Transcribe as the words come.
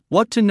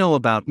What to know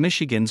about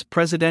Michigan's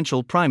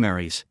presidential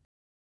primaries.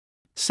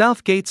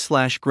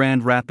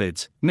 Southgate/Grand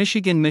Rapids,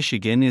 Michigan.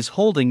 Michigan is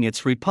holding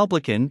its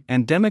Republican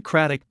and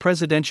Democratic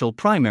presidential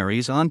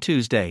primaries on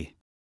Tuesday.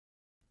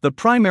 The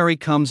primary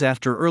comes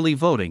after early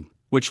voting,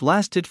 which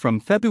lasted from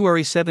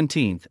February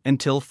 17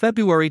 until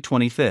February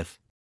 25.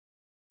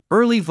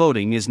 Early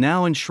voting is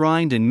now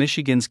enshrined in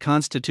Michigan's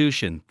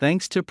Constitution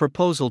thanks to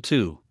Proposal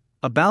 2,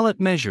 a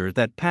ballot measure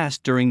that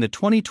passed during the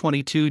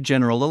 2022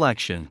 general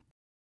election.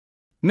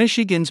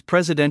 Michigan's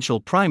presidential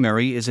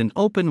primary is an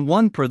open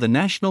one per the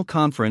National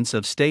Conference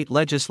of State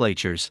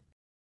Legislatures.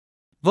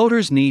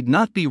 Voters need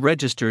not be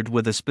registered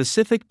with a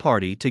specific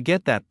party to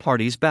get that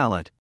party's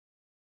ballot.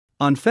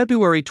 On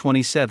February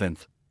 27,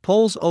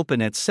 polls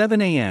open at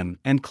 7 a.m.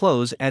 and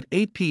close at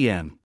 8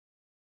 p.m.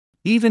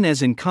 Even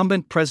as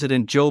incumbent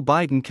President Joe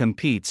Biden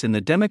competes in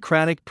the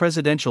Democratic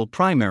presidential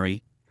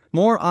primary,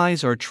 more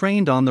eyes are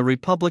trained on the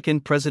Republican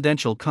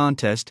presidential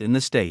contest in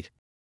the state.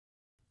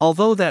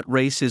 Although that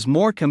race is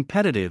more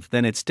competitive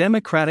than its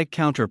Democratic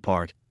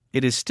counterpart,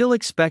 it is still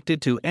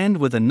expected to end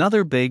with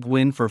another big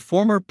win for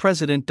former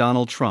President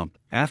Donald Trump,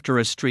 after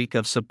a streak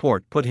of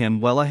support put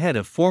him well ahead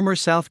of former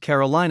South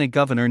Carolina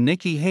Governor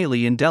Nikki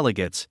Haley in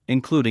delegates,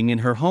 including in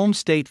her home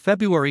state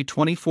February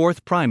 24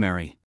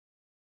 primary.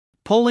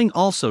 Polling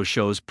also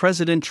shows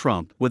President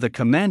Trump with a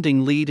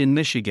commanding lead in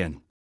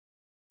Michigan.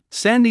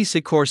 Sandy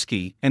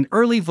Sikorsky, an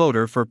early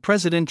voter for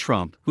President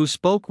Trump who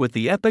spoke with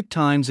the Epoch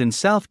Times in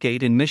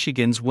Southgate in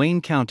Michigan's Wayne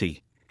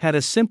County, had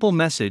a simple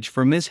message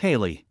for Ms.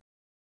 Haley.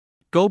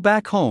 "Go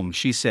back home,"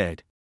 she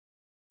said.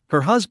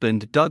 Her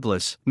husband,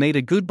 Douglas, made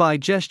a goodbye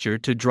gesture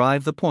to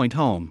drive the point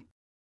home.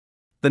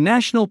 The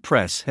national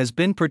press has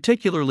been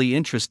particularly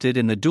interested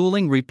in the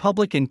dueling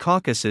Republican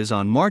caucuses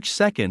on March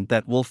 2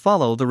 that will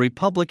follow the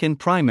Republican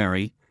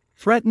primary,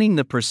 threatening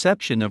the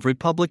perception of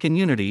Republican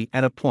unity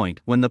at a point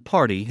when the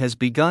party has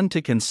begun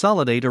to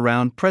consolidate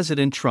around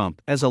President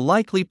Trump as a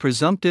likely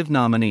presumptive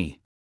nominee.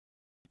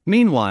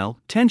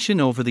 Meanwhile, tension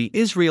over the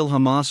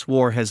Israel-Hamas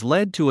war has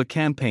led to a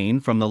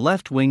campaign from the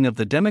left wing of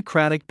the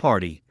Democratic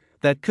Party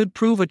that could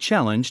prove a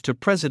challenge to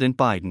President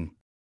Biden.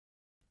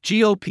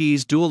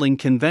 GOP's dueling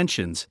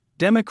conventions,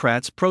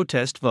 Democrats'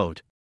 protest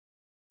vote.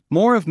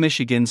 More of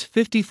Michigan's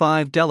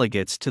 55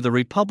 delegates to the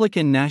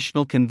Republican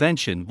National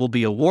Convention will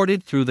be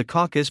awarded through the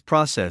caucus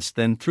process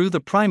than through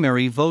the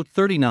primary vote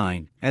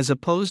 39, as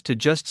opposed to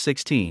just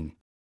 16.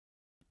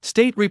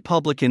 State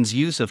Republicans'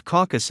 use of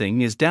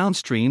caucusing is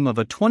downstream of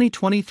a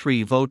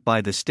 2023 vote by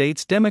the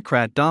state's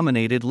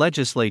Democrat-dominated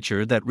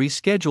legislature that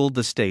rescheduled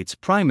the state's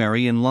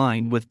primary in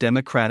line with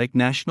Democratic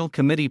National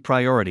Committee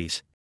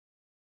priorities.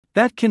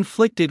 That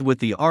conflicted with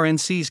the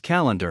RNC's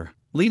calendar,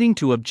 leading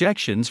to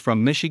objections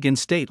from Michigan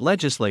state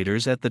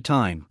legislators at the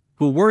time,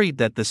 who worried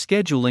that the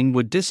scheduling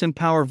would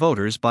disempower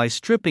voters by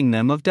stripping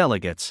them of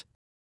delegates.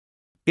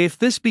 If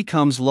this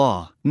becomes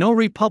law, no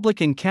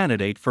Republican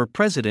candidate for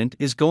president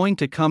is going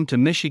to come to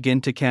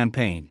Michigan to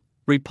campaign,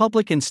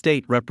 Republican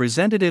State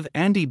Representative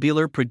Andy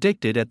Beeler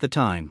predicted at the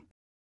time.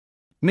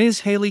 Ms.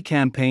 Haley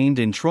campaigned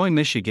in Troy,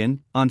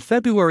 Michigan, on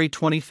February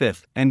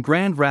 25 and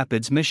Grand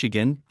Rapids,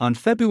 Michigan, on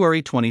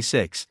February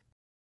 26.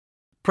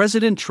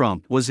 President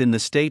Trump was in the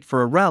state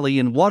for a rally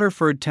in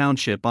Waterford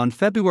Township on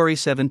February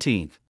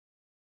 17.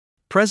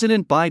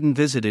 President Biden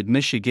visited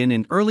Michigan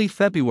in early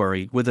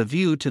February with a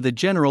view to the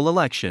general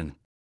election.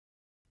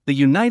 The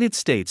United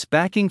States'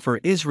 backing for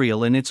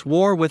Israel in its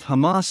war with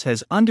Hamas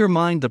has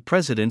undermined the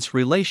president's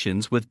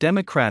relations with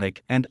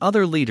Democratic and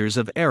other leaders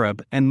of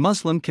Arab and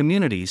Muslim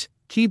communities,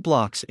 key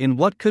blocs in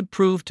what could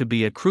prove to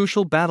be a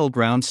crucial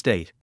battleground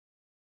state.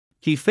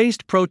 He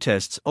faced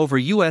protests over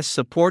U.S.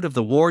 support of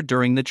the war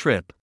during the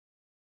trip.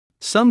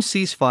 Some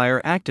ceasefire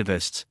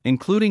activists,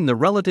 including the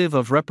relative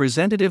of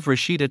Representative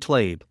Rashida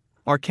Tlaib,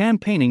 are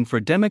campaigning for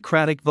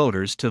Democratic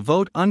voters to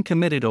vote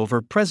uncommitted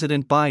over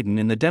President Biden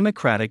in the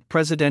Democratic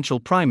presidential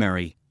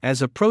primary,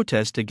 as a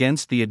protest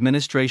against the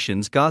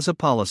administration's Gaza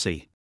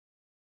policy.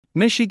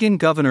 Michigan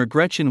Governor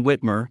Gretchen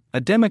Whitmer,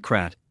 a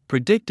Democrat,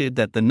 predicted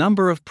that the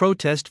number of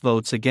protest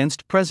votes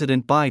against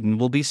President Biden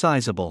will be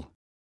sizable.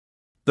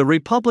 The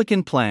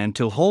Republican plan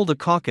to hold a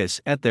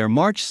caucus at their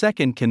March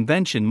 2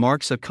 convention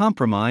marks a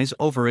compromise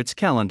over its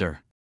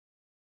calendar.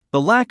 The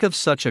lack of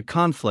such a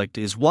conflict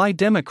is why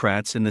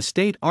Democrats in the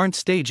state aren't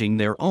staging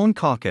their own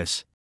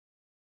caucus.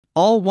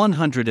 All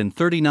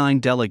 139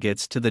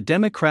 delegates to the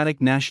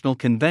Democratic National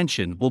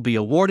Convention will be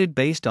awarded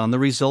based on the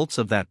results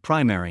of that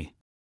primary.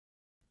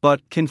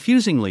 But,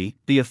 confusingly,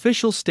 the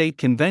official state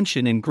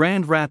convention in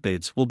Grand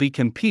Rapids will be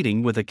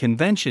competing with a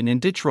convention in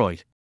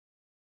Detroit.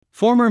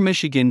 Former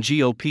Michigan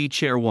GOP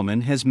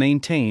chairwoman has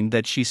maintained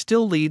that she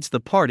still leads the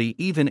party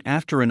even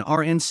after an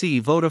RNC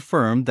vote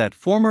affirmed that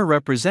former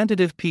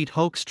Representative Pete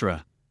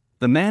Hoekstra,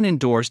 the man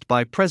endorsed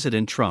by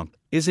President Trump,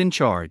 is in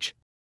charge.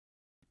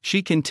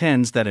 She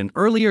contends that an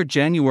earlier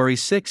January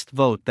 6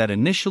 vote that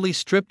initially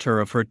stripped her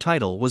of her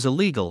title was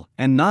illegal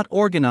and not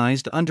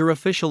organized under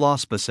official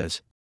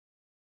auspices.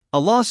 A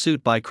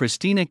lawsuit by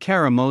Christina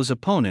Caramo's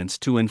opponents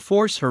to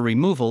enforce her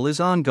removal is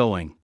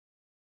ongoing.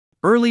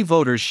 Early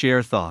voters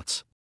share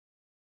thoughts.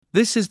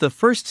 This is the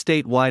first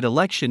statewide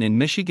election in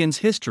Michigan's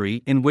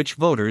history in which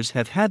voters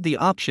have had the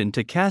option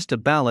to cast a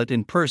ballot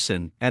in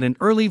person at an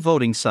early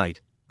voting site,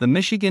 the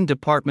Michigan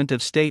Department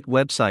of State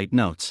website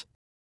notes.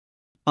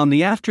 On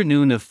the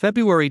afternoon of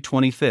February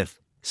 25,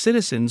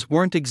 citizens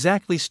weren't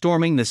exactly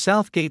storming the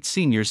Southgate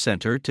Senior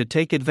Center to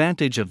take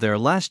advantage of their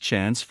last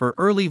chance for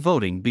early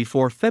voting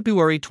before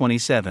February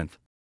 27.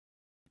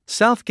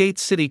 Southgate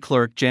City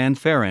Clerk Jan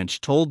Ferenc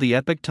told the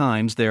Epoch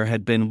Times there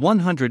had been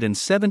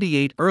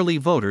 178 early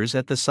voters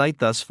at the site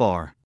thus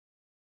far.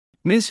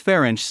 Ms.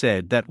 Ferenc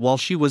said that while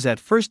she was at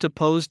first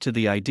opposed to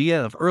the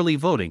idea of early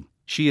voting,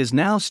 she is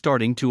now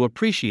starting to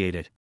appreciate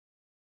it.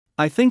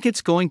 "I think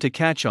it's going to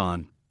catch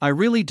on, I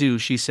really do,"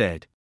 she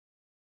said.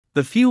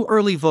 The few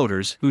early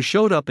voters who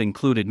showed up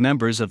included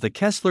members of the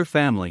Kessler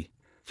family,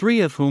 3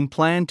 of whom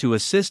planned to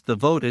assist the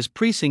vote as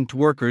precinct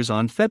workers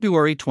on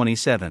February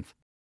 27.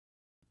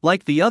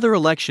 Like the other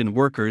election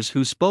workers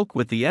who spoke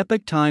with the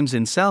Epoch Times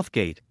in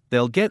Southgate,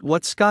 they'll get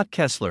what Scott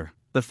Kessler,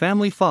 the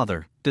family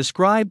father,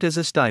 described as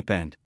a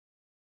stipend.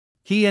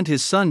 He and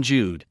his son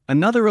Jude,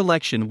 another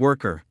election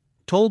worker,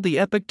 told the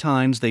Epoch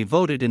Times they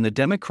voted in the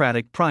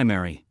Democratic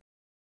primary.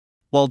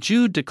 While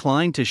Jude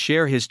declined to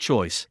share his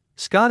choice,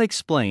 Scott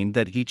explained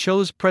that he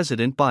chose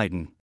President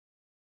Biden.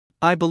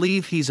 "I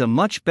believe he's a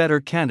much better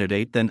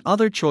candidate than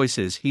other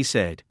choices," he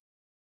said.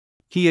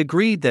 He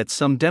agreed that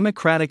some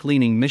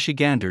Democratic-leaning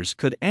Michiganders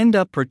could end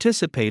up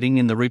participating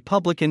in the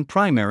Republican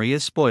primary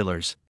as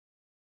spoilers.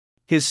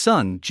 His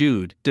son,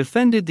 Jude,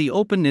 defended the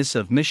openness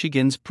of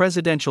Michigan's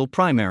presidential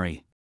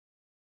primary.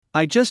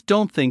 "I just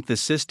don't think the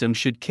system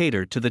should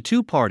cater to the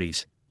two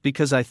parties,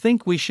 because I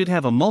think we should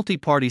have a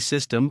multi-party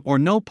system or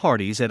no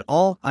parties at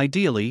all,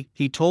 ideally,"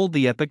 he told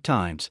the Epoch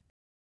Times.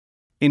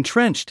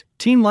 "Entrenched,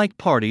 team-like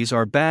parties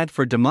are bad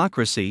for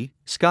democracy,"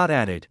 Scott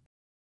added.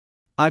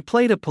 "I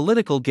played a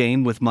political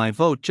game with my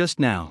vote just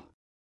now.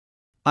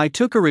 I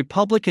took a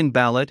Republican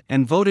ballot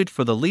and voted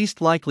for the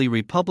least likely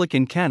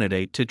Republican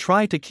candidate to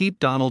try to keep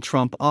Donald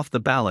Trump off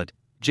the ballot,"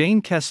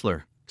 Jane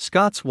Kessler,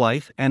 Scott's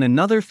wife and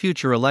another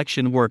future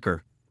election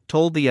worker,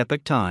 told the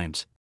Epoch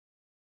Times.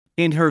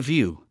 In her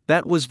view,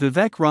 that was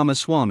Vivek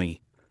Ramaswamy,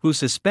 who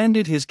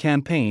suspended his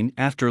campaign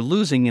after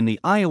losing in the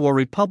Iowa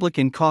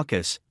Republican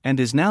caucus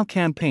and is now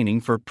campaigning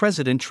for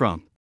President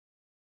Trump.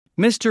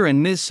 Mr.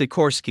 and Ms.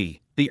 Sikorsky,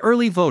 the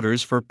early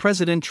voters for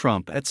President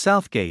Trump at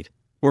Southgate,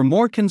 were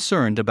more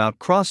concerned about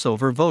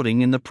crossover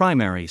voting in the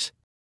primaries.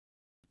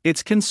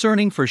 "It's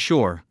concerning for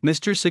sure,"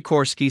 Mr.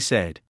 Sikorsky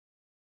said.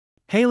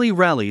 Haley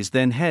rallies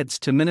then heads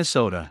to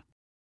Minnesota.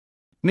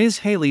 Ms.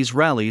 Haley's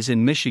rallies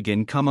in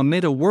Michigan come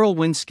amid a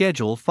whirlwind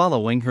schedule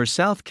following her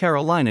South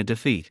Carolina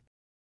defeat.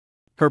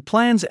 Her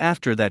plans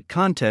after that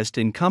contest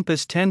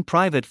encompass 10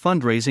 private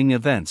fundraising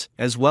events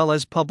as well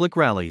as public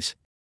rallies.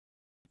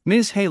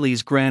 Ms.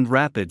 Haley's Grand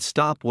Rapids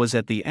stop was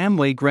at the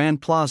Amway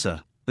Grand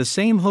Plaza, the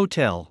same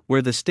hotel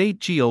where the state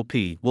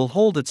GOP will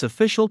hold its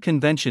official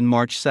convention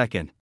March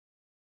 2.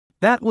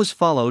 That was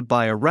followed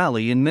by a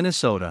rally in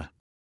Minnesota.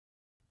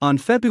 On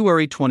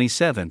February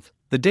 27,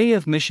 the day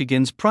of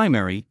Michigan's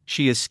primary,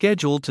 she is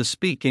scheduled to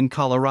speak in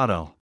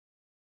Colorado.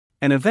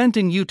 An event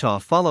in Utah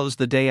follows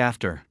the day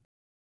after.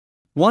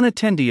 One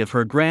attendee of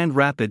her Grand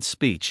Rapids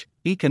speech,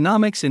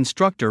 economics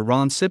instructor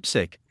Ron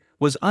Sipsick,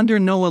 was under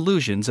no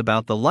illusions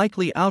about the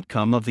likely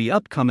outcome of the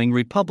upcoming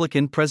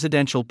Republican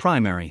presidential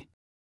primary.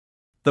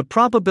 "The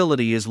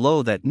probability is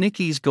low that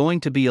Nikki's going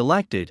to be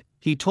elected,"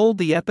 he told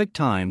the Epoch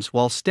Times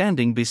while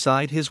standing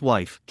beside his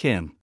wife,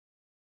 Kim.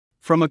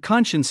 "From a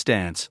conscience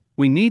stance,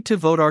 we need to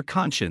vote our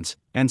conscience,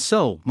 and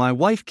so my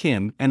wife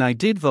Kim and I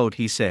did vote,"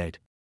 he said.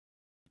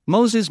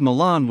 Moses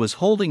Milan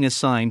was holding a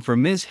sign for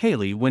Ms.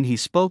 Haley when he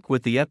spoke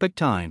with the Epoch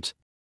Times.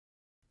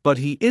 "But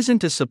he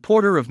isn't a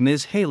supporter of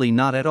Ms. Haley,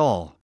 not at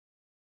all.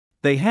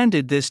 They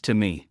handed this to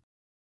me.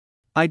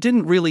 I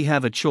didn't really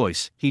have a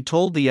choice," he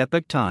told the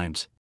Epoch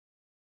Times.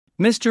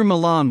 Mr.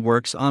 Milan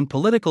works on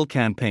political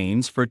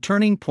campaigns for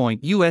Turning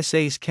Point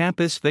USA's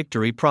Campus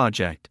Victory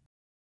Project.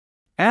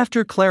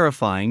 After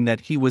clarifying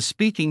that he was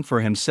speaking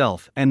for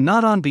himself and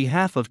not on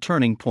behalf of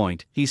Turning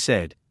Point, he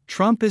said,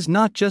 "Trump is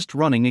not just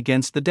running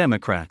against the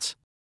Democrats.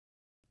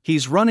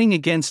 He's running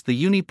against the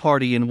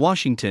Uni-Party in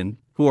Washington,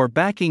 who are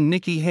backing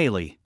Nikki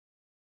Haley.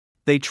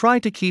 They try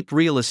to keep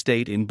real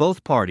estate in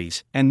both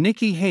parties, and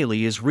Nikki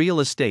Haley is real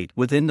estate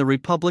within the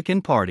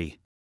Republican Party.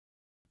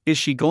 Is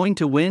she going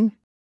to win?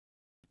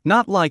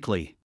 Not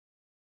likely.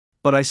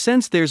 But I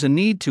sense there's a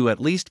need to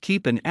at least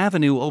keep an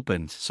avenue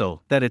open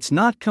so that it's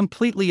not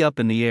completely up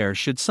in the air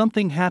should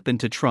something happen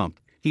to Trump,"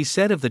 he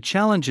said of the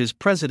challenges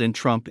President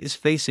Trump is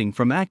facing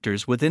from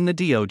actors within the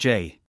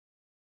DOJ.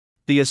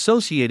 The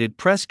Associated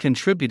Press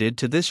contributed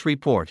to this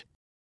report.